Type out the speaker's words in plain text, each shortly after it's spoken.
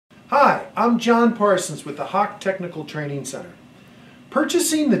Hi, I'm John Parsons with the Hach Technical Training Center.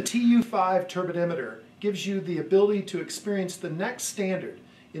 Purchasing the TU5 turbidimeter gives you the ability to experience the next standard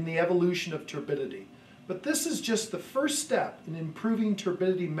in the evolution of turbidity. But this is just the first step in improving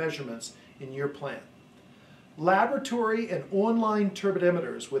turbidity measurements in your plant. Laboratory and online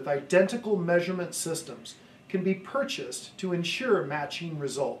turbidimeters with identical measurement systems can be purchased to ensure matching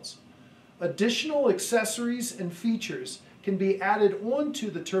results. Additional accessories and features can be added onto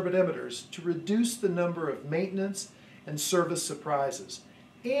the turbidimeters to reduce the number of maintenance and service surprises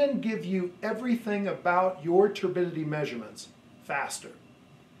and give you everything about your turbidity measurements faster.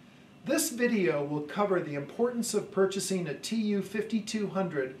 This video will cover the importance of purchasing a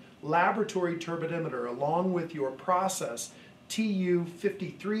TU5200 laboratory turbidimeter along with your process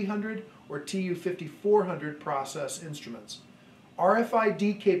TU5300 or TU5400 process instruments,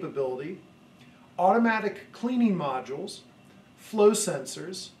 RFID capability, automatic cleaning modules, flow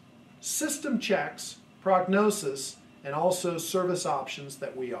sensors, system checks, Prognosys, and also service options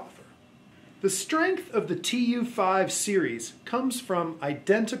that we offer. The strength of the TU5 series comes from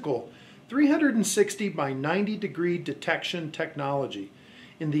identical 360 by 90 degree detection technology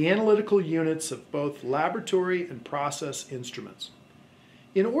in the analytical units of both laboratory and process instruments.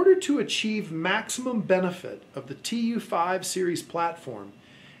 In order to achieve maximum benefit of the TU5 series platform,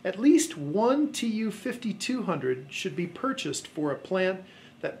 at least one TU5200 should be purchased for a plant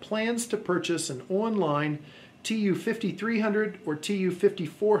that plans to purchase an online TU5300 or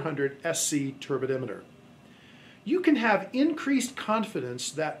TU5400sc turbidimeter. You can have increased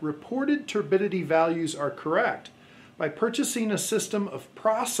confidence that reported turbidity values are correct by purchasing a system of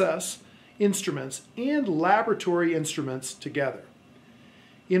process instruments and laboratory instruments together.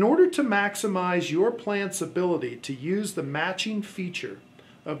 In order to maximize your plant's ability to use the matching feature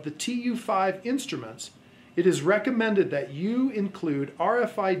of the TU5 instruments, it is recommended that you include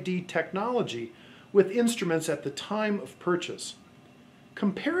RFID technology with instruments at the time of purchase.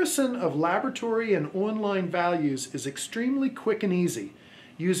 Comparison of laboratory and online values is extremely quick and easy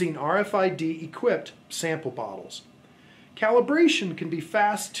using RFID-equipped sample bottles. Calibration can be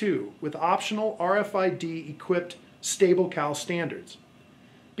fast too with optional RFID-equipped StableCal standards.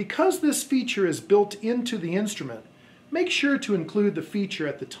 Because this feature is built into the instrument, make sure to include the feature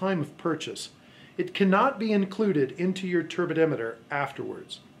at the time of purchase. It cannot be included into your turbidimeter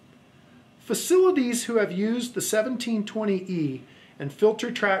afterwards. Facilities who have used the 1720E and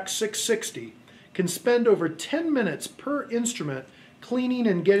FilterTrack 660 can spend over 10 minutes per instrument cleaning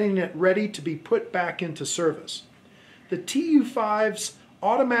and getting it ready to be put back into service. The TU5's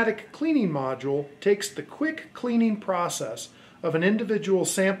automatic cleaning module takes the quick cleaning process of an individual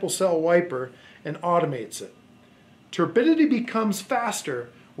sample cell wiper and automates it. Turbidity becomes faster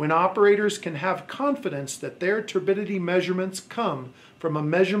when operators can have confidence that their turbidity measurements come from a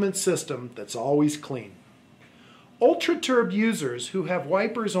measurement system that's always clean. UltraTurb users who have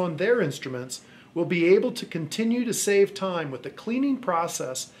wipers on their instruments will be able to continue to save time with the cleaning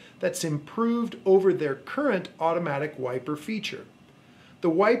process that's improved over their current automatic wiper feature. The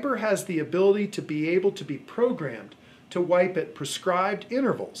wiper has the ability to be able to be programmed to wipe at prescribed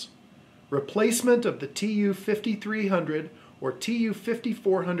intervals. Replacement of the TU5300 or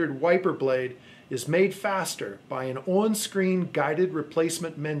TU5400 wiper blade is made faster by an on-screen guided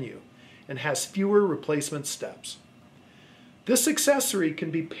replacement menu and has fewer replacement steps. This accessory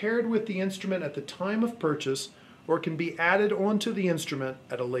can be paired with the instrument at the time of purchase or can be added onto the instrument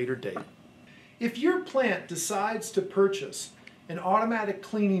at a later date. If your plant decides to purchase an automatic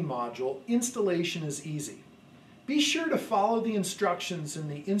cleaning module, installation is easy. Be sure to follow the instructions in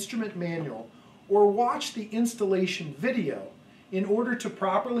the instrument manual or watch the installation video in order to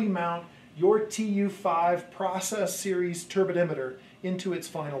properly mount your TU5 process series turbidimeter into its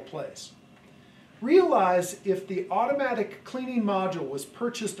final place. Realize if the automatic cleaning module was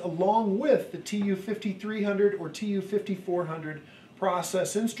purchased along with the TU5300 or TU5400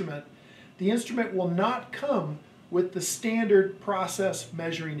 process instrument, the instrument will not come with the standard process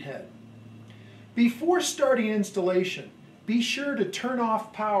measuring head. Before starting installation, be sure to turn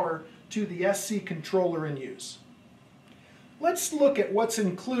off power to the SC controller in use. Let's look at what's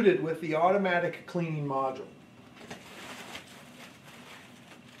included with the automatic cleaning module.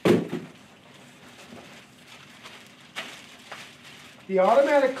 The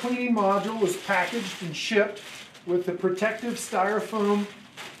automatic cleaning module is packaged and shipped with the protective styrofoam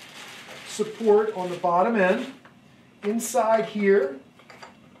support on the bottom end. Inside here,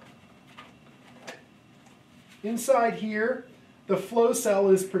 the flow cell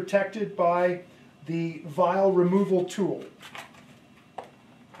is protected by the vial removal tool.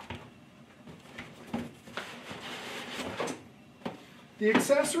 The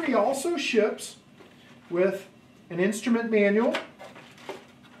accessory also ships with an instrument manual,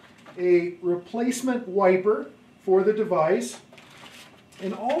 a replacement wiper for the device,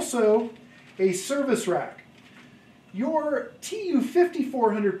 and also a service rack. Your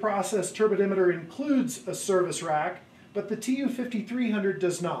TU5400 process turbidimeter includes a service rack, but the TU5300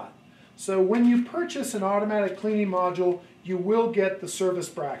 does not. So when you purchase an automatic cleaning module, you will get the service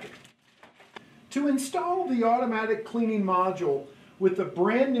bracket. To install the automatic cleaning module with a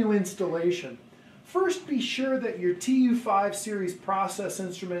brand new installation, first be sure that your TU5 series process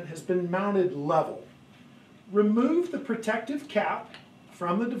instrument has been mounted level. Remove the protective cap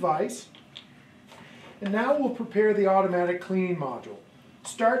from the device, and now we'll prepare the automatic cleaning module.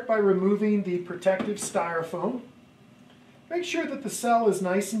 Start by removing the protective styrofoam. Make sure that the cell is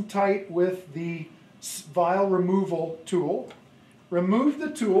nice and tight with the vial removal tool. Remove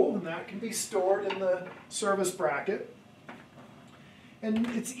the tool, and that can be stored in the service bracket. And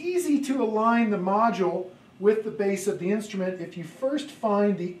it's easy to align the module with the base of the instrument if you first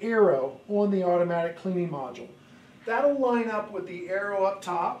find the arrow on the automatic cleaning module. That'll line up with the arrow up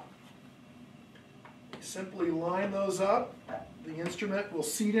top. Simply line those up. The instrument will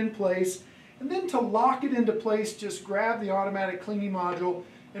seat in place. And then to lock it into place, just grab the automatic cleaning module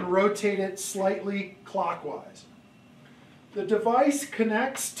and rotate it slightly clockwise. The device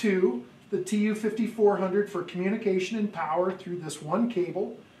connects to the TU5400 for communication and power through this one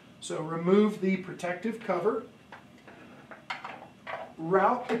cable. So remove the protective cover.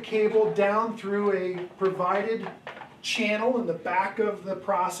 Route the cable down through a provided channel in the back of the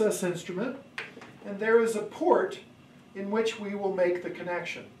process instrument. And there is a port in which we will make the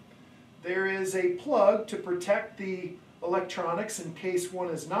connection. There is a plug to protect the electronics in case one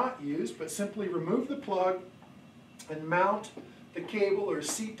is not used, but simply remove the plug and mount the cable or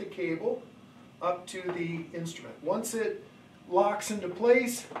seat the cable up to the instrument. Once it locks into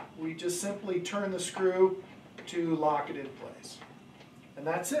place, we just simply turn the screw to lock it in place. And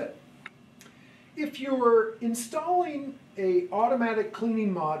that's it. If you're installing an automatic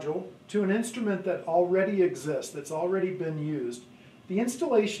cleaning module to an instrument that already exists, that's already been used, the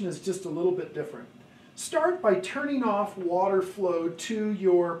installation is just a little bit different. Start by turning off water flow to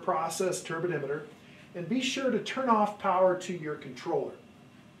your process turbidimeter, and be sure to turn off power to your controller.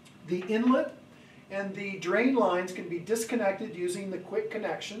 The inlet and the drain lines can be disconnected using the quick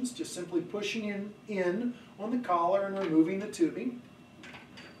connections, just simply pushing in on the collar and removing the tubing.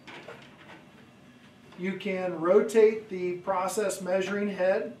 You can rotate the process measuring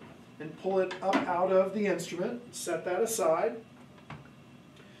head and pull it up out of the instrument. Set that aside.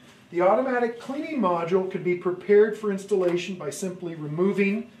 The automatic cleaning module can be prepared for installation by simply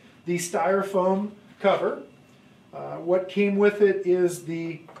removing the styrofoam cover. What came with it is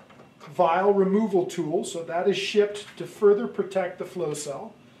the vial removal tool, so that is shipped to further protect the flow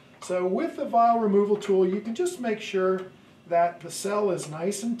cell. So with the vial removal tool, you can just make sure that the cell is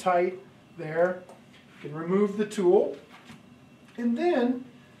nice and tight there. You can remove the tool, and then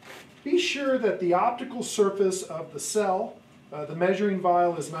be sure that the optical surface of the cell, the measuring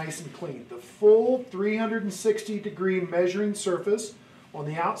vial, is nice and clean. The full 360-degree measuring surface on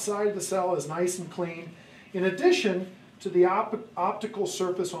the outside of the cell is nice and clean, in addition to the optical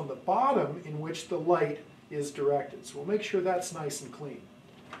surface on the bottom in which the light is directed. So we'll make sure that's nice and clean.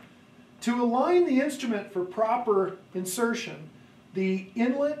 To align the instrument for proper insertion, the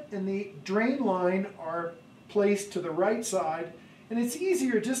inlet and the drain line are placed to the right side, and it's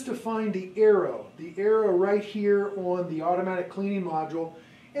easier just to find the arrow right here on the automatic cleaning module,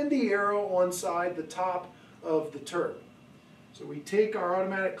 and the arrow on the top of the turb. So we take our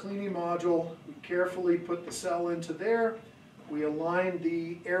automatic cleaning module, we carefully put the cell into there, we align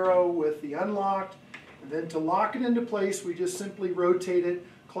the arrow with the unlocked, and then to lock it into place, we just simply rotate it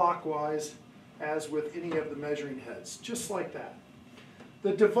clockwise as with any of the measuring heads, just like that.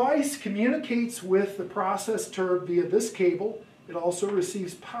 The device communicates with the process turb via this cable. It also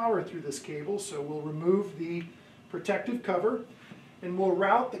receives power through this cable, so we'll remove the protective cover and we'll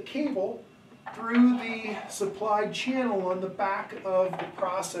route the cable through the supplied channel on the back of the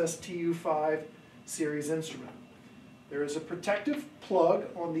process TU5 series instrument. There is a protective plug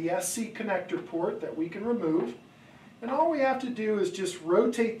on the SC connector port that we can remove, and all we have to do is just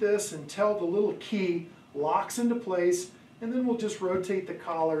rotate this until the little key locks into place, and then we'll just rotate the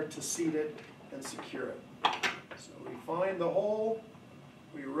collar to seat it and secure it. So we find the hole,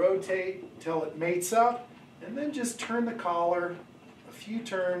 we rotate until it mates up, and then just turn the collar a few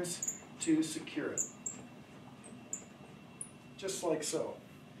turns to secure it. Just like so.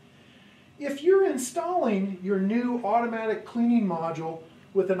 If you're installing your new automatic cleaning module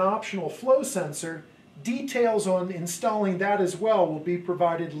with an optional flow sensor, Details on installing that as well will be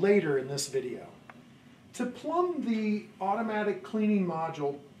provided later in this video. To plumb the automatic cleaning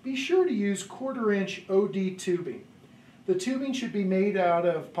module, be sure to use 1/4-inch OD tubing. The tubing should be made out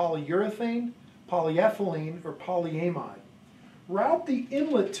of polyurethane, polyethylene, or polyamide. Route the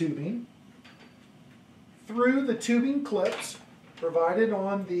inlet tubing through the tubing clips provided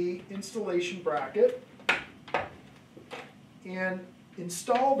on the installation bracket and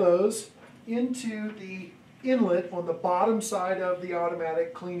install those into the inlet on the bottom side of the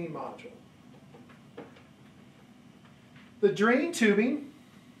automatic cleaning module. The drain tubing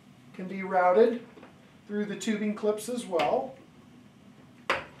can be routed through the tubing clips as well,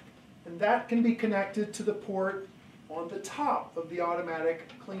 and that can be connected to the port on the top of the automatic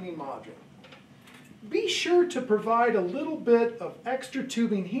cleaning module. Be sure to provide a little bit of extra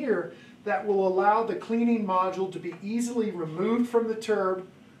tubing here that will allow the cleaning module to be easily removed from the turb,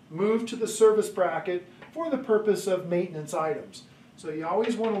 moved to the service bracket for the purpose of maintenance items. So you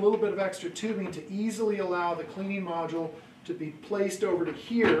always want a little bit of extra tubing to easily allow the cleaning module to be placed over to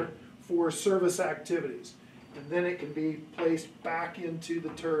here for service activities. And then it can be placed back into the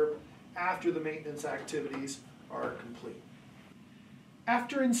turb after the maintenance activities are complete.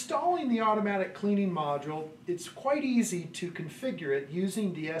 After installing the automatic cleaning module, it's quite easy to configure it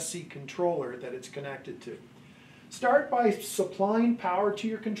using the SC controller that it's connected to. Start by supplying power to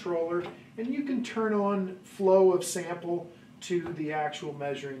your controller, and you can turn on flow of sample to the actual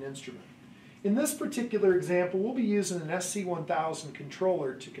measuring instrument. In this particular example, we'll be using an SC1000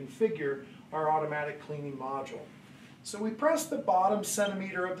 controller to configure our automatic cleaning module. So we press the bottom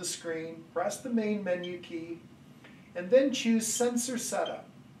centimeter of the screen, press the main menu key, and then choose Sensor Setup.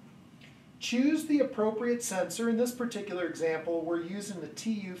 Choose the appropriate sensor. In this particular example, we're using the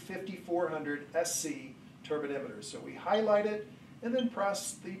TU5400sc turbidimeters. So we highlight it and then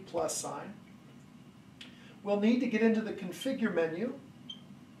press the plus sign. We'll need to get into the Configure menu.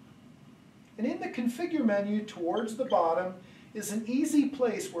 And in the Configure menu towards the bottom is an easy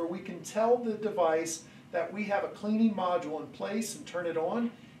place where we can tell the device that we have a cleaning module in place and turn it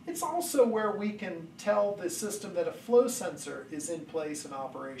on. It's also where we can tell the system that a flow sensor is in place and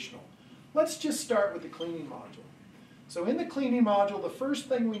operational. Let's just start with the cleaning module. So in the cleaning module, the first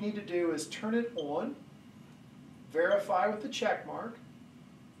thing we need to do is turn it on, verify with the check mark.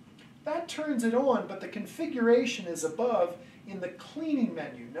 That turns it on, but the configuration is above in the cleaning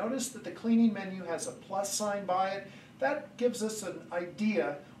menu. Notice that the cleaning menu has a plus sign by it. That gives us an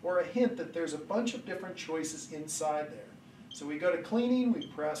idea or a hint that there's a bunch of different choices inside there. So we go to cleaning, we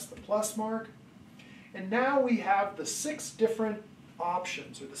press the plus mark, and now we have the 6 different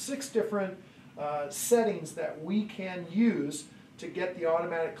options or the 6 different settings that we can use to get the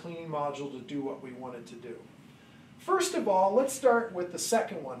automatic cleaning module to do what we want it to do. First of all, let's start with the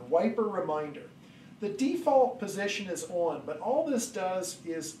second one, wiper reminder. The default position is on, but all this does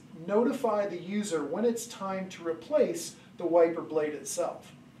is notify the user when it's time to replace the wiper blade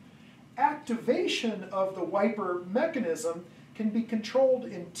itself. Activation of the wiper mechanism can be controlled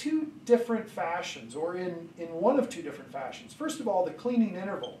in 2 different fashions, or in one of 2 different fashions. First of all, the cleaning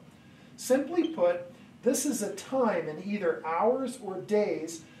interval. Simply put, this is a time in either hours or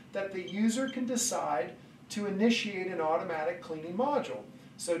days that the user can decide to initiate an automatic cleaning module.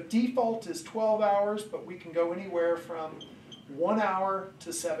 So default is 12 hours, but we can go anywhere from 1 hour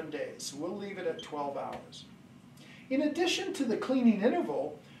to 7 days. So we'll leave it at 12 hours. In addition to the cleaning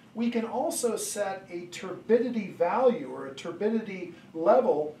interval, we can also set a turbidity value or a turbidity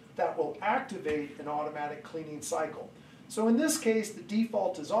level that will activate an automatic cleaning cycle. So in this case, the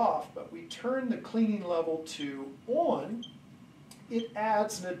default is off, but we turn the cleaning level to on. It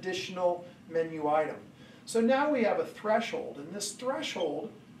adds an additional menu item. So now we have a threshold, and this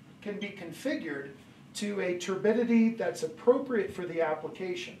threshold can be configured to a turbidity that's appropriate for the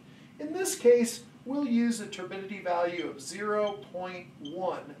application. In this case, we'll use a turbidity value of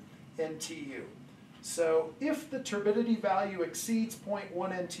 0.1 NTU. So if the turbidity value exceeds 0.1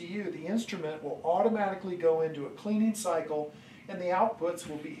 NTU, the instrument will automatically go into a cleaning cycle and the outputs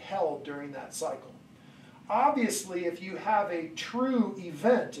will be held during that cycle. Obviously, if you have a true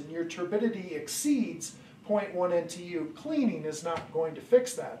event and your turbidity exceeds 0.1 NTU, cleaning is not going to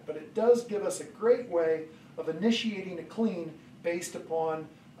fix that, but it does give us a great way of initiating a clean based upon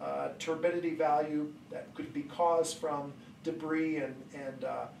turbidity value that could be caused from debris and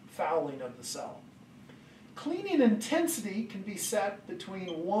fouling of the cell. Cleaning intensity can be set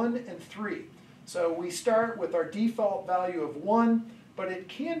between 1 and 3. So we start with our default value of 1, but it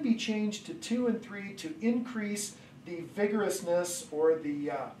can be changed to 2 and 3 to increase the vigorousness or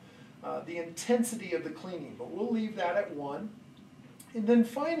the intensity of the cleaning. But we'll leave that at 1. And then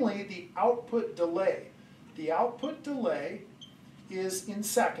finally, the output delay. The output delay is in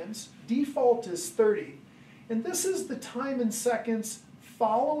seconds. Default is 30. And this is the time in seconds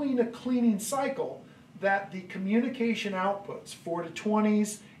following a cleaning cycle that the communication outputs, 4 to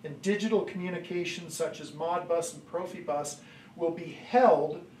 20s, and digital communications such as Modbus and Profibus will be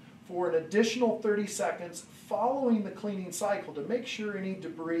held for an additional 30 seconds following the cleaning cycle to make sure any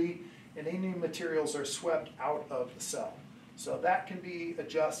debris and any materials are swept out of the cell. So that can be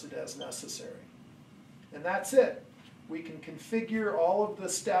adjusted as necessary. And that's it. We can configure all of the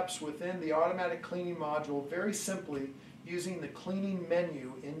steps within the automatic cleaning module very simply using the cleaning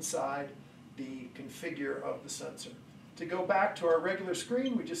menu inside the configure of the sensor. To go back to our regular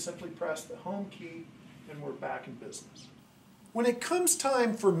screen, we just simply press the home key and we're back in business. When it comes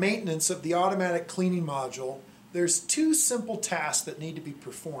time for maintenance of the automatic cleaning module, there's two simple tasks that need to be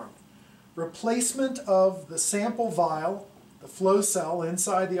performed. Replacement of the sample vial, the flow cell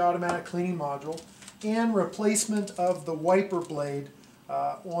inside the automatic cleaning module, and replacement of the wiper blade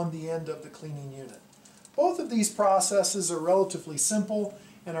on the end of the cleaning unit. Both of these processes are relatively simple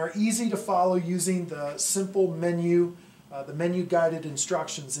and are easy to follow using the simple menu, the menu guided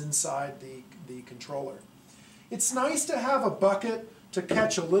instructions inside the controller. It's nice to have a bucket to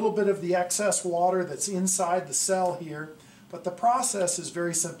catch a little bit of the excess water that's inside the cell here, but the process is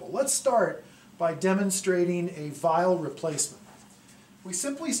very simple. Let's start by demonstrating a vial replacement. We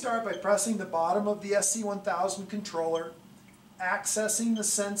simply start by pressing the bottom of the SC1000 controller, accessing the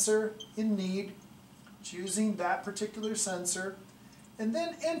sensor in need, choosing that particular sensor, and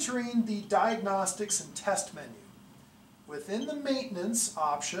then entering the diagnostics and test menu. Within the maintenance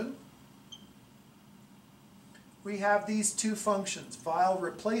option, we have these two functions, vial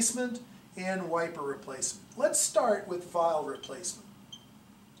replacement and wiper replacement. Let's start with vial replacement.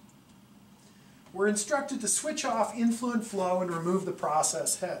 We're instructed to switch off influent flow and remove the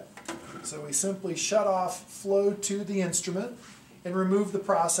process head. So we simply shut off flow to the instrument and remove the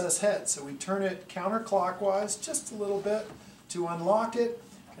process head. So we turn it counterclockwise just a little bit to unlock it,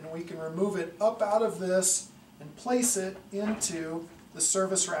 and we can remove it up out of this and place it into the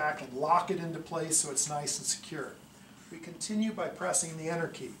service rack and lock it into place so it's nice and secure. We continue by pressing the enter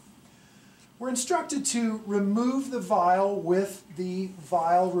key. We're instructed to remove the vial with the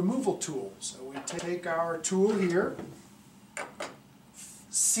vial removal tool. So we take our tool here,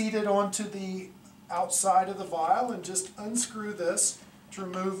 seat it onto the outside of the vial, and just unscrew this to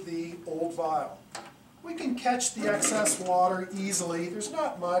remove the old vial. We can catch the excess water easily. There's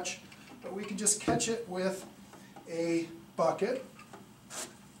not much, but we can just catch it with a bucket,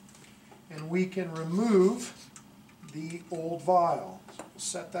 and we can remove the old vial. So we'll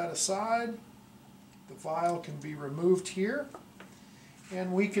set that aside. The vial can be removed here,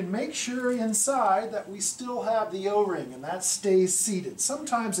 and we can make sure inside that we still have the O-ring, and that stays seated.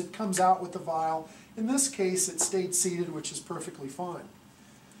 Sometimes it comes out with the vial. In this case, it stayed seated, which is perfectly fine.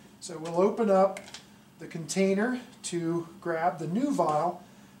 So we'll open up the container to grab the new vial,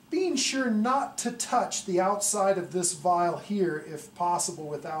 being sure not to touch the outside of this vial here if possible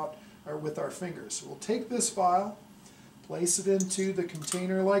with our fingers. So we'll take this vial, place it into the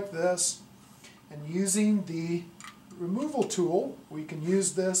container like this, and using the removal tool, we can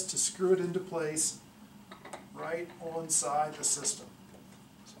use this to screw it into place right inside the system.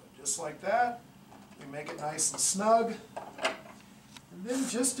 So just like that, we make it nice and snug. And then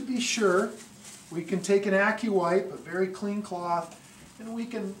just to be sure, we can take an AccuWipe, a very clean cloth, and we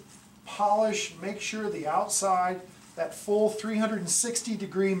can polish, make sure the outside, that full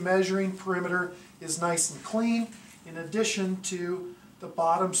 360-degree measuring perimeter is nice and clean, in addition to the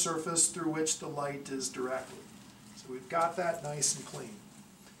bottom surface through which the light is directed. So we've got that nice and clean.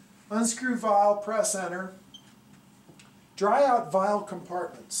 Unscrew vial, press enter. Dry out vial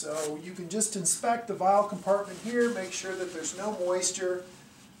compartment. So you can just inspect the vial compartment here, make sure that there's no moisture,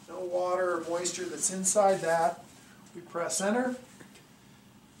 no water or moisture that's inside that. We press enter.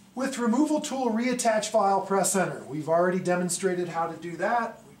 With removal tool, reattach vial, press enter. We've already demonstrated how to do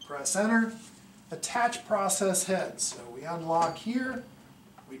that. We press enter. Attach process head. So we unlock here.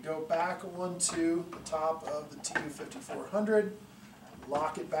 We go back onto the top of the TU5400,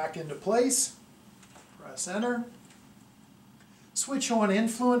 lock it back into place, press enter. Switch on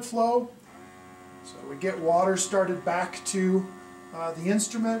influent flow. So we get water started back to the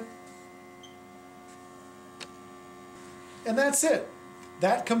instrument. And that's it.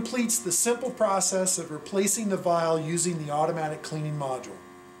 That completes the simple process of replacing the vial using the automatic cleaning module.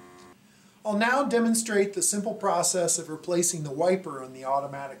 I'll now demonstrate the simple process of replacing the wiper on the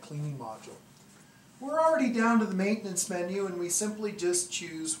automatic cleaning module. We're already down to the maintenance menu, and we simply just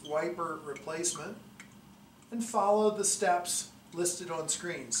choose wiper replacement and follow the steps listed on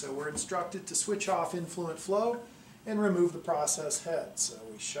screen. So we're instructed to switch off influent flow and remove the process head. So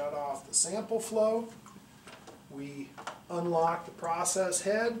we shut off the sample flow, we unlock the process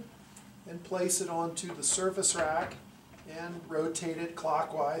head and place it onto the surface rack and rotate it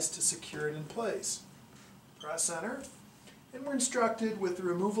clockwise to secure it in place. Press enter, and we're instructed with the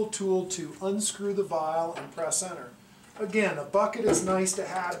removal tool to unscrew the vial and press enter. Again, a bucket is nice to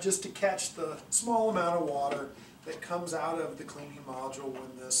have just to catch the small amount of water that comes out of the cleaning module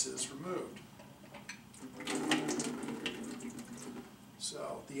when this is removed.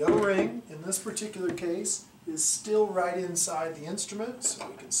 So the O-ring in this particular case is still right inside the instrument, so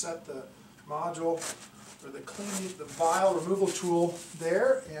we can set the module or the vial removal tool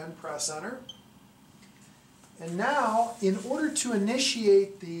there and press enter. And now, in order to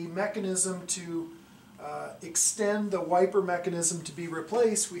initiate the mechanism to extend the wiper mechanism to be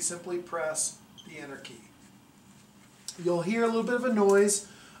replaced, we simply press the enter key. You'll hear a little bit of a noise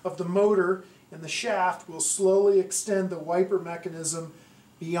of the motor, and the shaft will slowly extend the wiper mechanism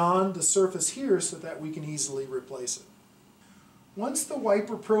beyond the surface here so that we can easily replace it. Once the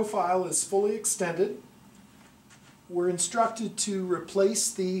wiper profile is fully extended, we're instructed to replace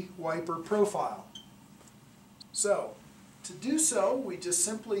the wiper profile. So, to do so, we just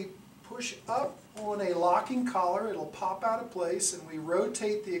simply push up on a locking collar. It'll pop out of place, and we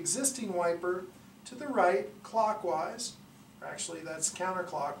rotate the existing wiper to the right clockwise, or actually that's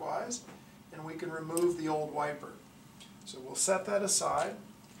counterclockwise, and we can remove the old wiper. So we'll set that aside,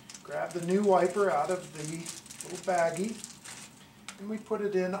 grab the new wiper out of the little baggie, and we put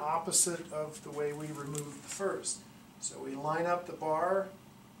it in opposite of the way we removed the first. So we line up the bar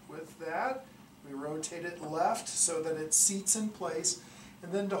with that, we rotate it left so that it seats in place,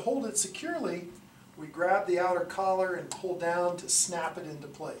 and then to hold it securely, we grab the outer collar and pull down to snap it into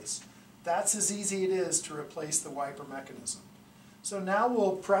place. That's as easy it is to replace the wiper mechanism. So now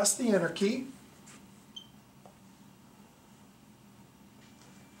we'll press the enter key.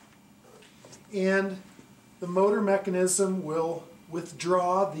 And the motor mechanism will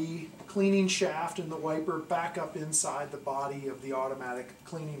withdraw the cleaning shaft and the wiper back up inside the body of the automatic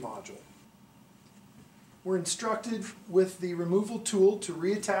cleaning module. We're instructed with the removal tool to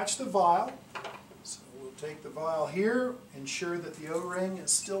reattach the vial. So we'll take the vial here, ensure that the O-ring is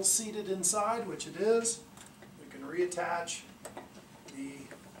still seated inside, which it is. We can reattach the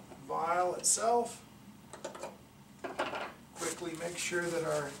vial itself. Quickly make sure that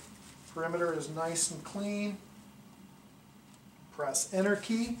our perimeter is nice and clean. Press enter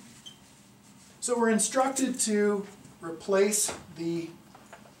key. So we're instructed to replace the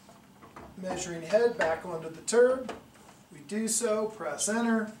measuring head back onto the turb. We do so, press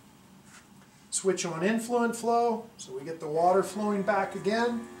enter, switch on influent flow so we get the water flowing back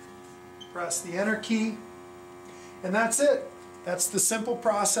again, press the enter key, and that's it. That's the simple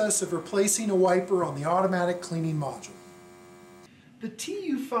process of replacing a wiper on the automatic cleaning module. The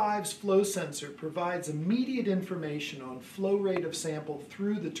TU5's flow sensor provides immediate information on flow rate of sample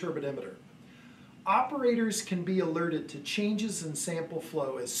through the turbidimeter. Operators can be alerted to changes in sample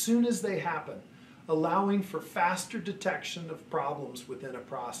flow as soon as they happen, allowing for faster detection of problems within a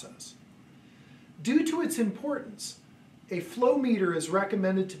process. Due to its importance, a flow meter is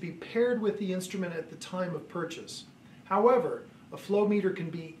recommended to be paired with the instrument at the time of purchase. However, a flow meter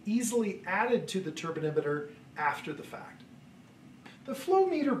can be easily added to the turbidimeter after the fact. The flow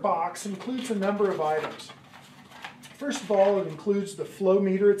meter box includes a number of items. First of all, it includes the flow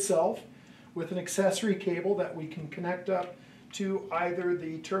meter itself, with an accessory cable that we can connect up to either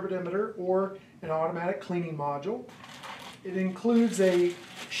the turbidimeter or an automatic cleaning module. It includes a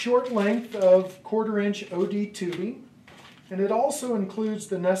short length of 1/4-inch OD tubing, and it also includes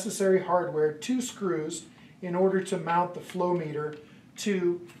the necessary hardware, 2 screws, in order to mount the flow meter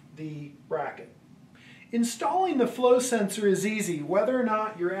to the bracket. Installing the flow sensor is easy, whether or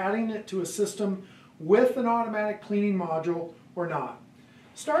not you're adding it to a system with an automatic cleaning module or not.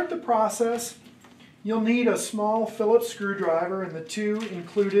 Start the process. You'll need a small Phillips screwdriver and the 2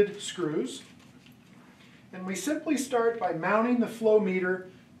 included screws. And we simply start by mounting the flow meter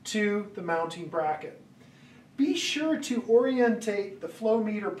to the mounting bracket. Be sure to orientate the flow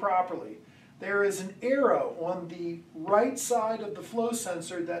meter properly. There is an arrow on the right side of the flow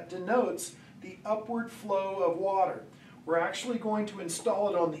sensor that denotes the upward flow of water. We're actually going to install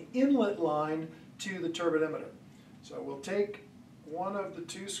it on the inlet line to the turbidimeter. So we'll take one of the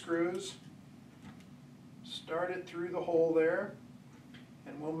 2 screws, start it through the hole there,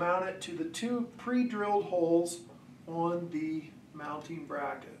 and we'll mount it to the 2 pre-drilled holes on the mounting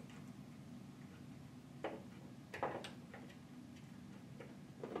bracket.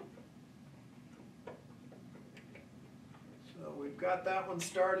 So we got that one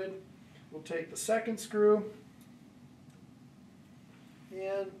started, we'll take the second screw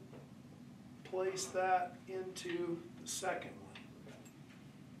and place that into the second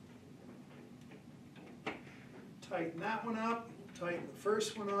one. Tighten that one up, tighten the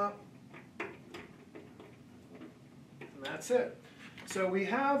first one up, and that's it. So we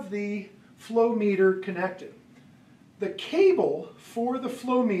have the flow meter connected. The cable for the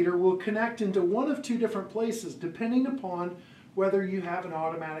flow meter will connect into one of two different places depending upon whether you have an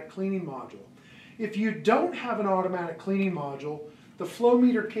automatic cleaning module. If you don't have an automatic cleaning module, the flow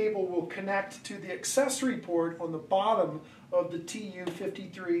meter cable will connect to the accessory port on the bottom of the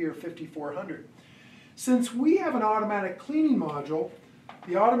TU53 or 5400. Since we have an automatic cleaning module,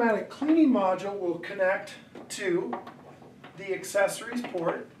 the automatic cleaning module will connect to the accessories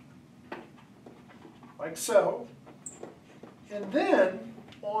port, like so. And then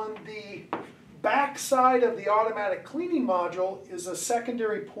on the back side of the automatic cleaning module is a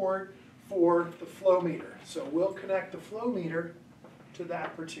secondary port for the flow meter. So we'll connect the flow meter to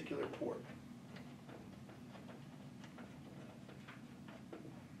that particular port.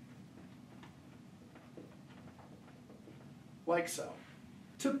 Like so.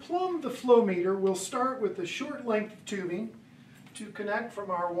 To plumb the flow meter, we'll start with a short length of tubing to connect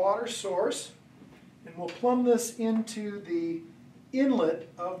from our water source, and we'll plumb this into the inlet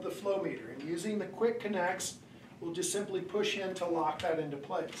of the flow meter. And using the quick connects, we'll just simply push in to lock that into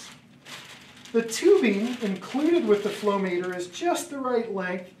place. The tubing included with the flow meter is just the right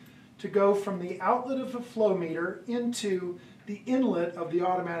length to go from the outlet of the flow meter into the inlet of the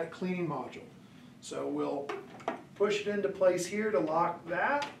automatic cleaning module. So we'll push it into place here to lock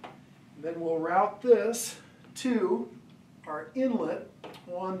that, and then we'll route this to our inlet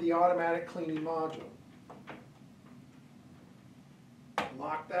on the automatic cleaning module.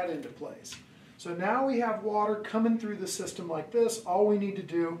 Lock that into place. So now we have water coming through the system like this. All we need to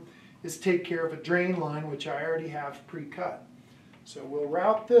do is take care of a drain line, which I already have pre-cut. So we'll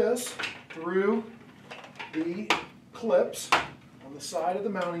route this through the clips on the side of the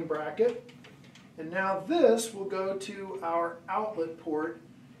mounting bracket. And now this will go to our outlet port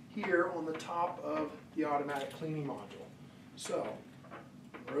here on the top of the automatic cleaning module. So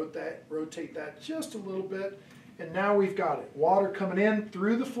rotate that just a little bit, and now we've got it. Water coming in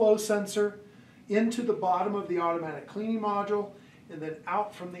through the flow sensor into the bottom of the automatic cleaning module, and then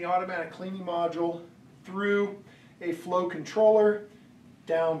out from the automatic cleaning module through a flow controller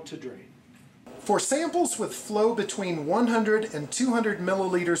down to drain. For samples with flow between 100 and 200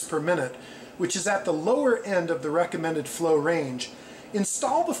 milliliters per minute, which is at the lower end of the recommended flow range,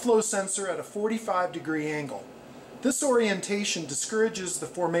 install the flow sensor at a 45-degree angle. This orientation discourages the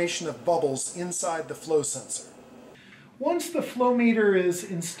formation of bubbles inside the flow sensor. Once the flow meter is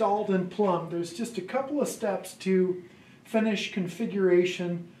installed and plumbed, there's just a couple of steps to finish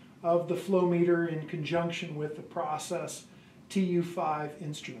configuration of the flow meter in conjunction with the Prognosys TU5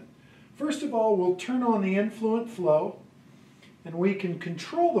 instrument. First of all, we'll turn on the influent flow, and we can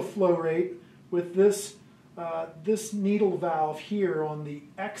control the flow rate with this needle valve here on the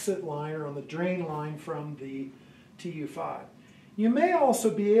exit line or on the drain line from the TU5. You may also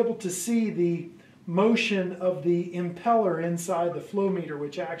be able to see the motion of the impeller inside the flow meter,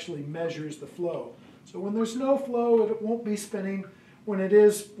 which actually measures the flow. So when there's no flow, it won't be spinning. When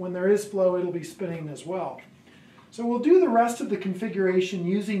there is flow, it'll be spinning as well. So we'll do the rest of the configuration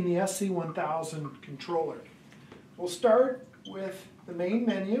using the SC1000 controller. We'll start with the main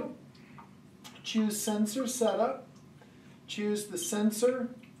menu, choose Sensor Setup, choose the sensor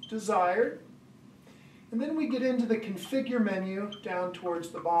desired, and then we get into the Configure menu down towards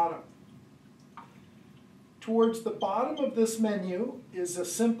the bottom. Towards the bottom of this menu is a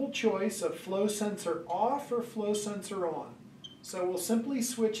simple choice of flow sensor off or flow sensor on. So we'll simply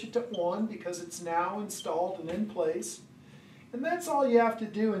switch it to on because it's now installed and in place. And that's all you have to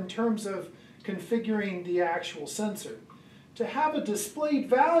do in terms of configuring the actual sensor. To have a displayed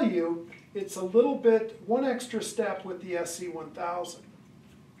value, it's a little bit, one extra step with the SC1000.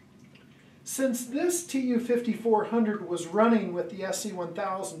 Since this TU5400 was running with the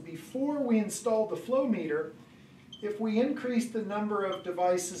SC1000 before we installed the flow meter, if we increase the number of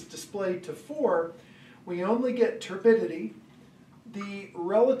devices displayed to 4, we only get turbidity, the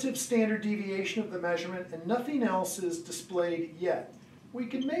relative standard deviation of the measurement, and nothing else is displayed yet. We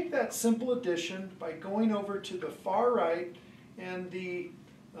can make that simple addition by going over to the far right and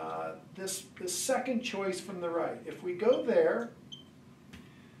this second choice from the right. If we go there,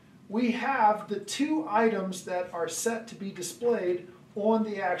 we have the two items that are set to be displayed on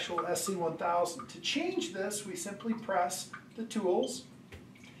the actual SC1000. To change this, we simply press the tools,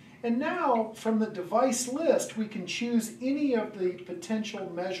 And now, from the device list, we can choose any of the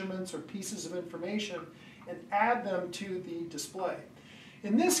potential measurements or pieces of information and add them to the display.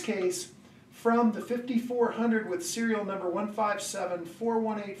 In this case, from the 5400 with serial number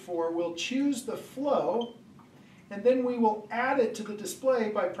 1574184, we'll choose the flow, and then we will add it to the display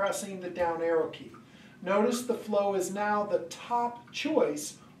by pressing the down arrow key. Notice the flow is now the top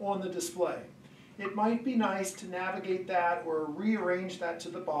choice on the display. It might be nice to navigate that or rearrange that to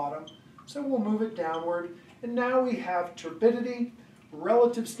the bottom, so we'll move it downward, and now we have turbidity,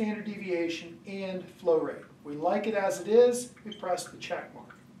 relative standard deviation, and flow rate. We like it as it is, we press the check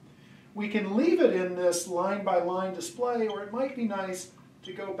mark. We can leave it in this line-by-line display, or it might be nice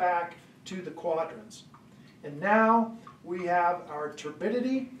to go back to the quadrants. And now we have our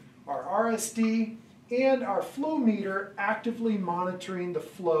turbidity, our RSD, and our flow meter actively monitoring the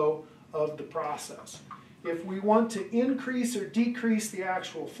flow of the process. If we want to increase or decrease the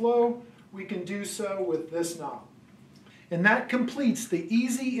actual flow, we can do so with this knob. And that completes the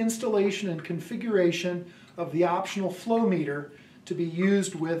easy installation and configuration of the optional flow meter to be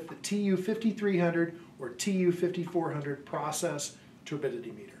used with the TU5300 or TU5400 process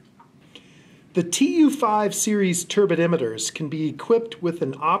turbidity meter. The TU5 series turbidimeters can be equipped with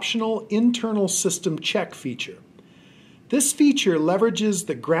an optional internal system check feature. This feature leverages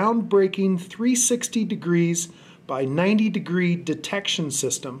the groundbreaking 360 degrees by 90 degree detection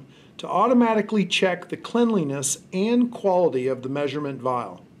system to automatically check the cleanliness and quality of the measurement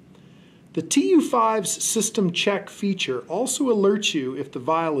vial. The TU5's system check feature also alerts you if the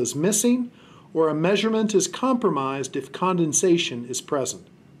vial is missing or a measurement is compromised if condensation is present.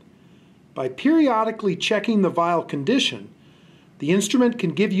 By periodically checking the vial condition, the instrument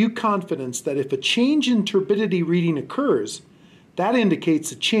can give you confidence that if a change in turbidity reading occurs, that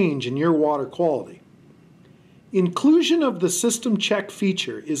indicates a change in your water quality. Inclusion of the system check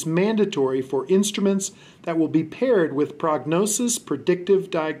feature is mandatory for instruments that will be paired with Prognosys predictive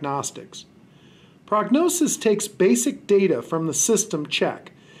diagnostics. Prognosys takes basic data from the system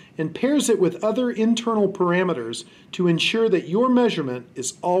check and pairs it with other internal parameters to ensure that your measurement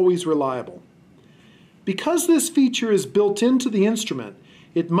is always reliable. Because this feature is built into the instrument,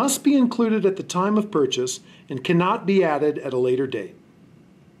 it must be included at the time of purchase and cannot be added at a later date.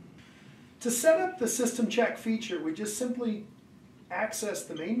 To set up the system check feature, we just simply access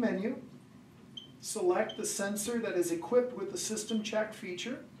the main menu, select the sensor that is equipped with the system check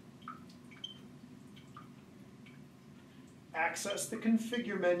feature, access the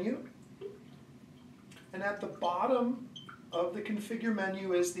configure menu, and at the bottom of the configure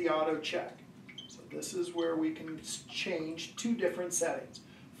menu is the auto check. So this is where we can change two different settings.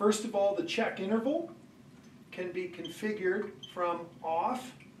 First of all, the check interval can be configured from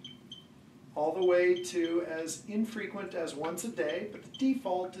off all the way to as infrequent as once a day, but the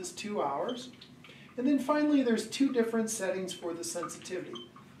default is 2 hours. And then finally, there's two different settings for the sensitivity,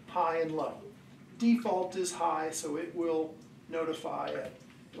 high and low. Default is high, so it will notify it.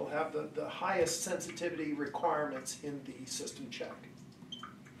 It'll have the highest sensitivity requirements in the system check.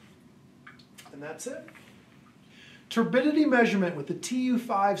 And that's it. Turbidity measurement with the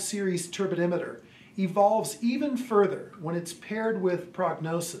TU5 series turbidimeter evolves even further when it's paired with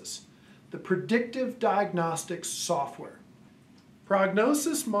Prognosys, the predictive diagnostics software.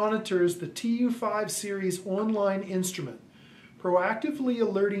 Prognosys monitors the TU5 series online instrument, proactively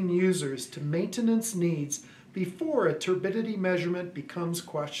alerting users to maintenance needs before a turbidity measurement becomes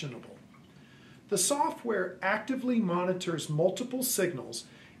questionable. The software actively monitors multiple signals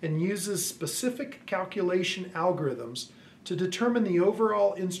and uses specific calculation algorithms to determine the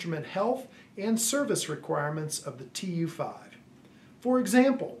overall instrument health and service requirements of the TU5. For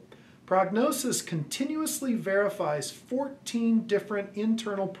example, Prognosys continuously verifies 14 different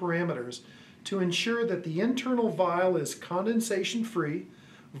internal parameters to ensure that the internal vial is condensation-free,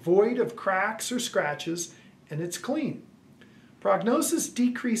 void of cracks or scratches, and it's clean. Prognosys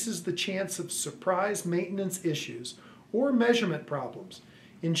decreases the chance of surprise maintenance issues or measurement problems,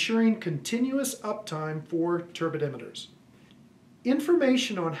 ensuring continuous uptime for turbidimeters.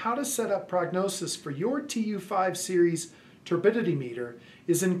 Information on how to set up Prognosys for your TU5 series turbidity meter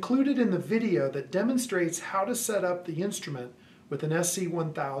is included in the video that demonstrates how to set up the instrument with an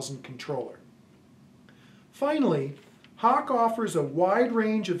SC1000 controller. Finally, Hach offers a wide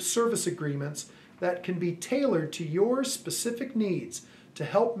range of service agreements that can be tailored to your specific needs to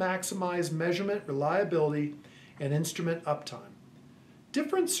help maximize measurement reliability and instrument uptime.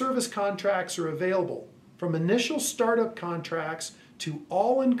 Different service contracts are available, from initial startup contracts to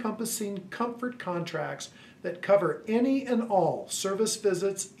all-encompassing comfort contracts that cover any and all service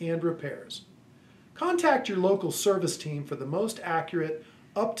visits and repairs. Contact your local service team for the most accurate,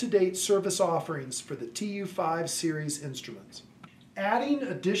 up-to-date service offerings for the TU5 series instruments. Adding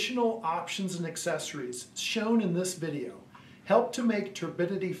additional options and accessories shown in this video help to make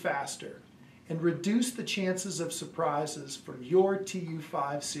turbidity faster and reduce the chances of surprises from your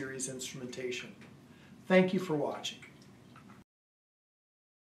TU5 series instrumentation. Thank you for watching.